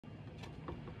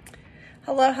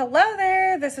Hello, hello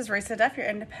there. This is Risa Duff, your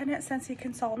independent Scentsy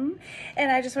consultant,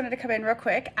 and I just wanted to come in real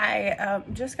quick. I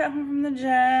just got home from the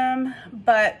gym,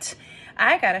 but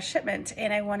I got a shipment,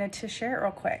 and I wanted to share it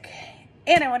real quick,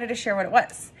 and I wanted to share what it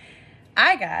was.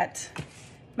 I got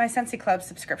my Scentsy Club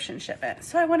subscription shipment,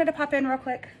 so I wanted to pop in real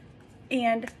quick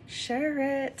and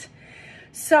share it.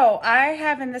 So I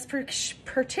have in this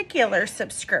particular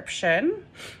subscription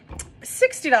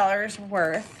 $60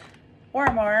 worth or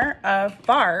more of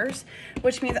bars,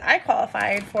 which means I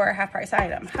qualified for a half price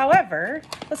item. However,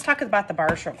 let's talk about the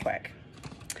bars real quick.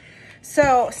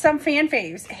 So some fan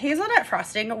faves. Hazelnut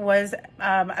frosting was,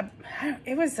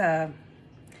 it was a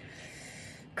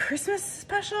Christmas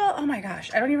special. Oh my gosh,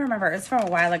 I don't even remember. It's from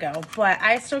a while ago, but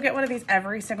I still get one of these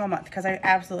every single month because I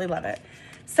absolutely love it.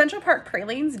 Central Park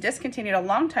Pralines discontinued a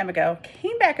long time ago,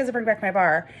 came back as a Bring Back My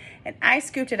Bar, and I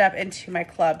scooped it up into my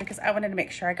club because I wanted to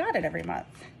make sure I got it every month.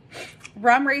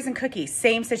 Rum Raisin Cookies,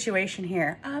 same situation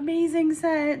here. Amazing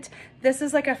scent. This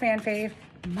is like a fan fave.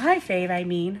 My fave, I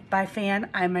mean. By fan,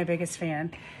 I'm my biggest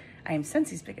fan. I am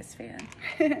Scentsy's biggest fan.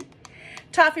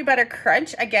 Toffee Butter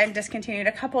Crunch, again, discontinued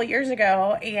a couple years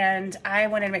ago, and I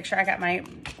wanted to make sure I got my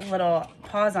little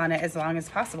paws on it as long as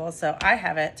possible, so I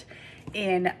have it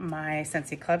in my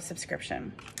Scentsy Club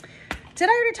subscription. Did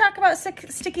I already talk about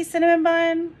Sticky Cinnamon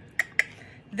Bun?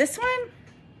 This one?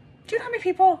 Do you know how many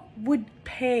people would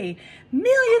pay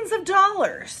millions of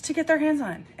dollars to get their hands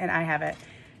on? And I have it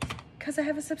because I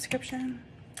have a subscription.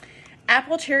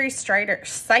 Apple Cherry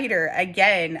Cider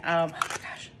again. Oh my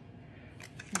gosh.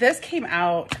 This came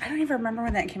out, I don't even remember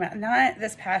when that came out. Not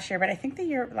this past year, but I think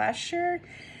last year.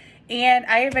 And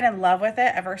I have been in love with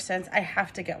it ever since. I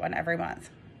have to get one every month.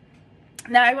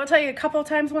 Now, I will tell you a couple of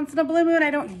times once in a blue moon,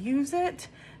 I don't use it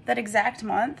that exact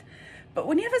month. But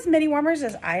when you have as many warmers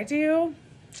as I do,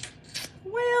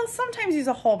 well, sometimes use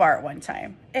a whole bar at one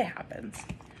time. It happens.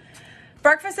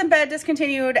 Breakfast in Bed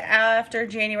discontinued after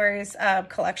January's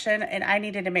collection, and I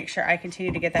needed to make sure I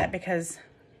continue to get that because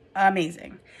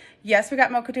amazing. Yes, we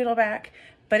got Mocha Doodle back,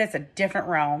 but it's a different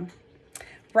realm.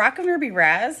 Rock and Ruby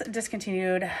Raz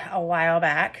discontinued a while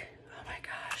back. Oh my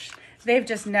gosh. They've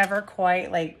just never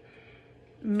quite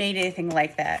made anything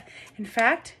like that. In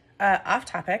fact, off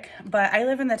topic, but I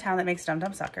live in the town that makes Dum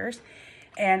Dum Suckers.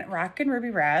 And Rock and Ruby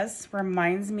Raz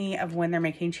reminds me of when they're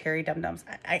making cherry Dum Dums.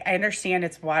 I understand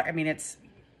it's water. I mean,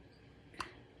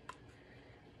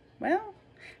 well,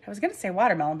 I was going to say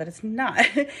watermelon, but it's not.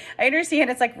 I understand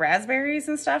it's like raspberries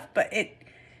and stuff, but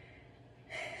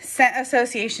scent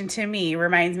association to me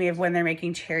reminds me of when they're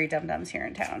making cherry Dum Dums here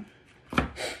in town.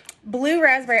 Blue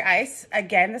Raspberry Ice.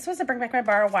 Again, this was a Bring Back My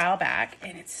Bar a while back,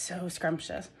 and it's so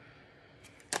scrumptious.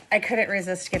 I couldn't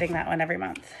resist getting that one every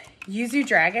month. Yuzu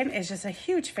Dragon is just a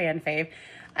huge fan fave.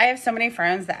 I have so many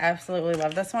friends that absolutely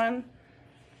love this one,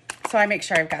 so I make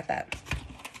sure I've got that.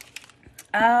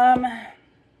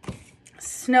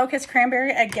 Snow Kiss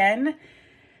Cranberry, again,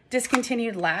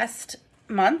 discontinued last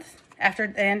month after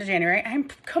the end of January. I'm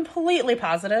completely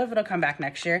positive it'll come back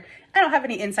next year. I don't have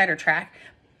any insider track,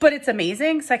 but it's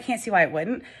amazing, so I can't see why it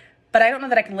wouldn't. But I don't know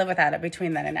that I can live without it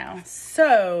between then and now.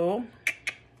 So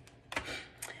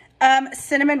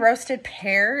Cinnamon Roasted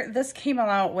Pear. This came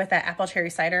out with that apple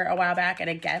cherry cider a while back. And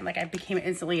again, I became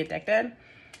instantly addicted.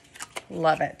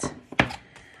 Love it.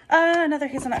 Another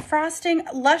hazelnut frosting.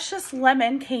 Luscious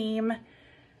Lemon came.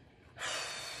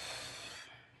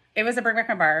 It was a Bring Back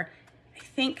My Bar, I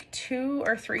think 2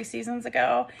 or 3 seasons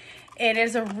ago. It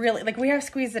is a really, we have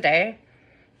Squeeze a Day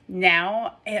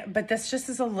now, but this just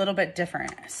is a little bit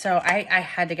different. So I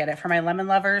had to get it for my lemon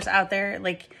lovers out there.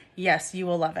 Yes, you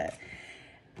will love it.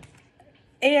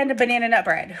 And Banana Nut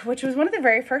Bread, which was one of the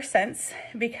very first scents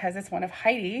because it's one of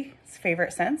Heidi's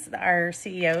favorite scents, our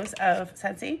CEOs of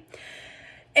Scentsy.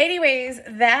 Anyways,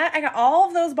 I got all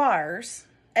of those bars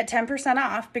at 10%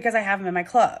 off because I have them in my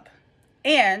club.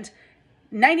 And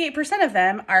 98% of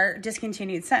them are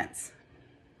discontinued scents.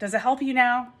 Does it help you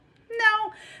now?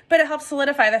 No, but it helps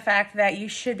solidify the fact that you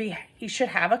should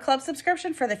have a club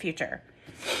subscription for the future.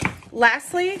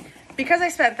 Lastly, because I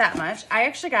spent that much, I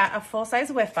actually got a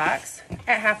full-size Whiff box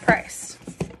at half price.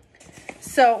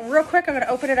 So real quick, I'm going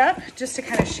to open it up just to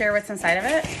kind of share what's inside of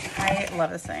it. I love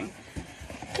this thing.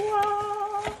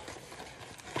 Whoa.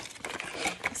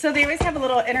 So they always have a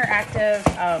little interactive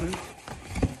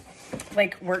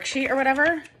worksheet or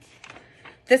whatever.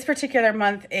 This particular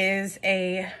month is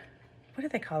what do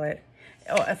they call it?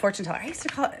 Oh, a fortune teller. I used to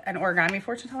call it an origami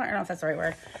fortune teller. I don't know if that's the right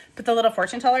word. But the little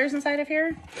fortune tellers inside of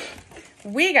here.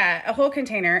 We got a whole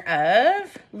container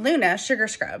of Luna Sugar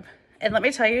Scrub. And let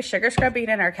me tell you, Sugar Scrub being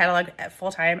in our catalog at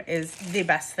full time is the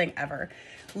best thing ever.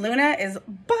 Luna is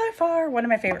by far one of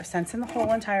my favorite scents in the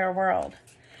whole entire world.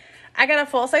 I got a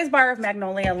full-size bar of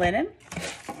Magnolia Linen,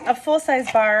 a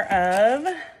full-size bar of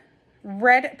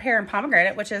Red Pear and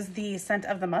Pomegranate, which is the scent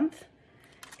of the month.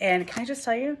 And can I just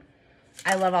tell you,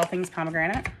 I love all things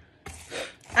pomegranate.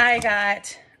 I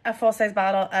got a full-size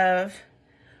bottle of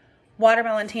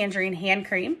Watermelon Tangerine Hand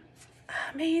Cream.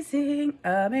 Amazing,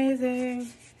 amazing.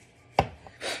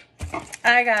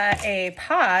 I got a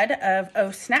pod of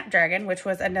Oh Snapdragon, which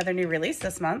was another new release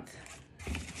this month.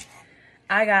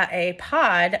 I got a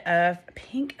pod of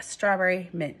Pink Strawberry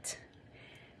Mint.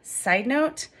 Side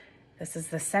note, this is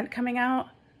the scent coming out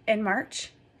in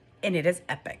March, and it is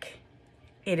epic.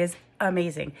 It is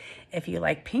amazing. If you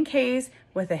like pink haze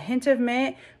with a hint of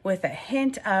mint, with a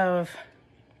hint of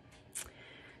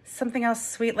something else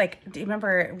sweet, like, do you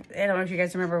remember, I don't know if you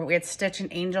guys remember, we had Stitch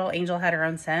and Angel. Angel had her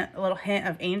own scent, a little hint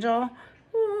of Angel.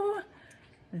 Ooh,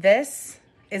 this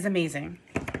is amazing.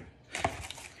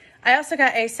 I also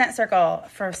got a scent circle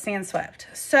for Sand Swept.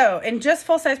 So in just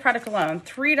full-size product alone,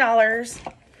 $3.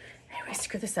 I always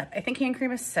screw this up. I think hand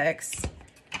cream is $6.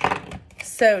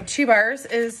 So 2 bars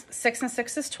is 6 and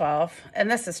 6 is 12, and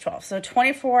this is 12. So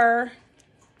 24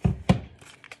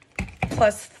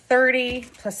 plus 30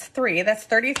 plus 3, that's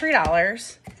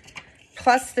 $33.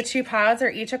 Plus the 2 pods are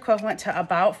each equivalent to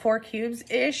about 4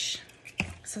 cubes-ish.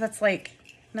 So that's like,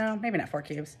 no, maybe not 4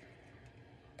 cubes.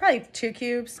 Probably 2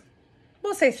 cubes.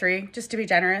 We'll say 3, just to be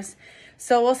generous.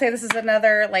 So we'll say this is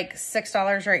another like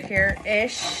 $6 right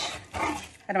here-ish.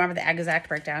 I don't remember the exact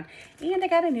breakdown. And I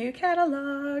got a new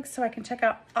catalog so I can check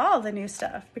out all the new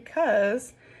stuff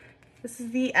because this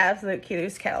is the absolute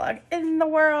cutest catalog in the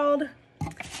world.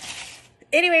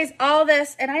 Anyways, all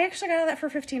this, and I actually got all that for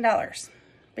 $15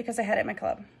 because I had it in my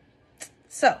club.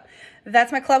 So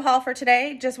that's my club haul for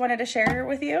today. Just wanted to share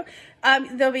with you.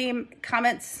 There'll be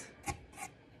comments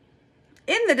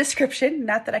in the description,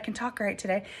 not that I can talk right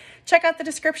today. Check out the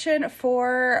description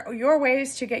for your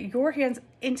ways to get your hands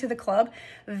into the club.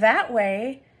 That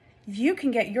way you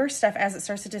can get your stuff as it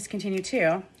starts to discontinue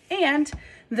too. And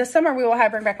this summer we will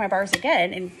have Bring Back My Bars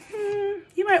again, and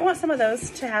you might want some of those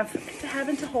to have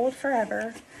and to hold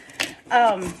forever.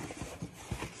 All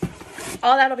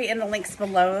that'll be in the links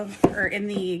below or in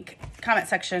the comment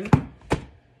section.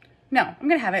 No, I'm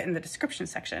gonna have it in the description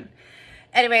section.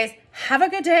 Anyways, have a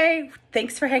good day.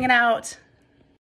 Thanks for hanging out.